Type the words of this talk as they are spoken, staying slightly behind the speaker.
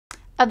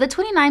Of the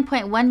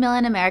 29.1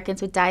 million Americans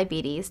with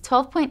diabetes,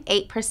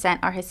 12.8%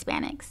 are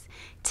Hispanics.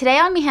 Today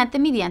on Mi Gente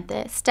Mi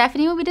Diente,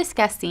 Stephanie will be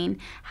discussing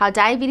how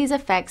diabetes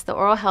affects the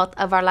oral health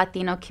of our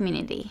Latino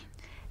community.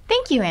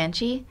 Thank you,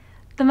 Angie.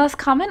 The most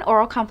common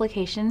oral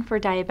complication for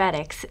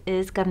diabetics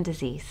is gum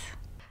disease.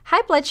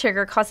 High blood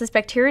sugar causes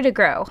bacteria to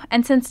grow,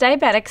 and since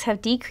diabetics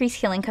have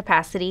decreased healing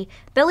capacity,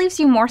 that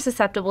leaves you more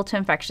susceptible to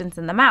infections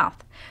in the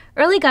mouth.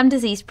 Early gum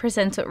disease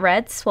presents with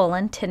red,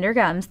 swollen, tender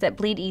gums that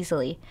bleed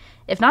easily.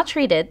 If not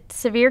treated,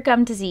 severe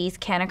gum disease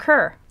can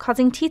occur,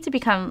 causing teeth to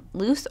become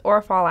loose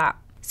or fall out.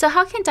 So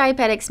how can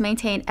diabetics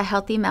maintain a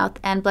healthy mouth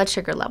and blood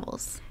sugar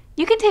levels?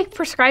 You can take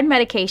prescribed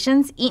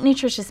medications, eat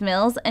nutritious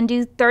meals, and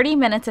do 30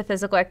 minutes of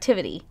physical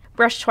activity.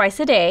 Brush twice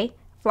a day,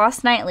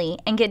 floss nightly,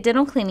 and get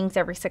dental cleanings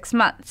every 6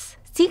 months.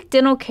 Seek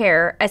dental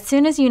care as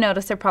soon as you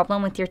notice a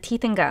problem with your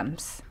teeth and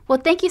gums.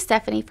 Well, thank you,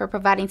 Stephanie, for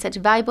providing such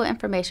valuable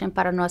information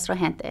para nuestra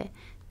gente.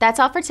 That's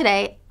all for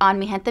today on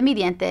Mi Gente Mi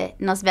Diente.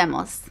 Nos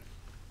vemos.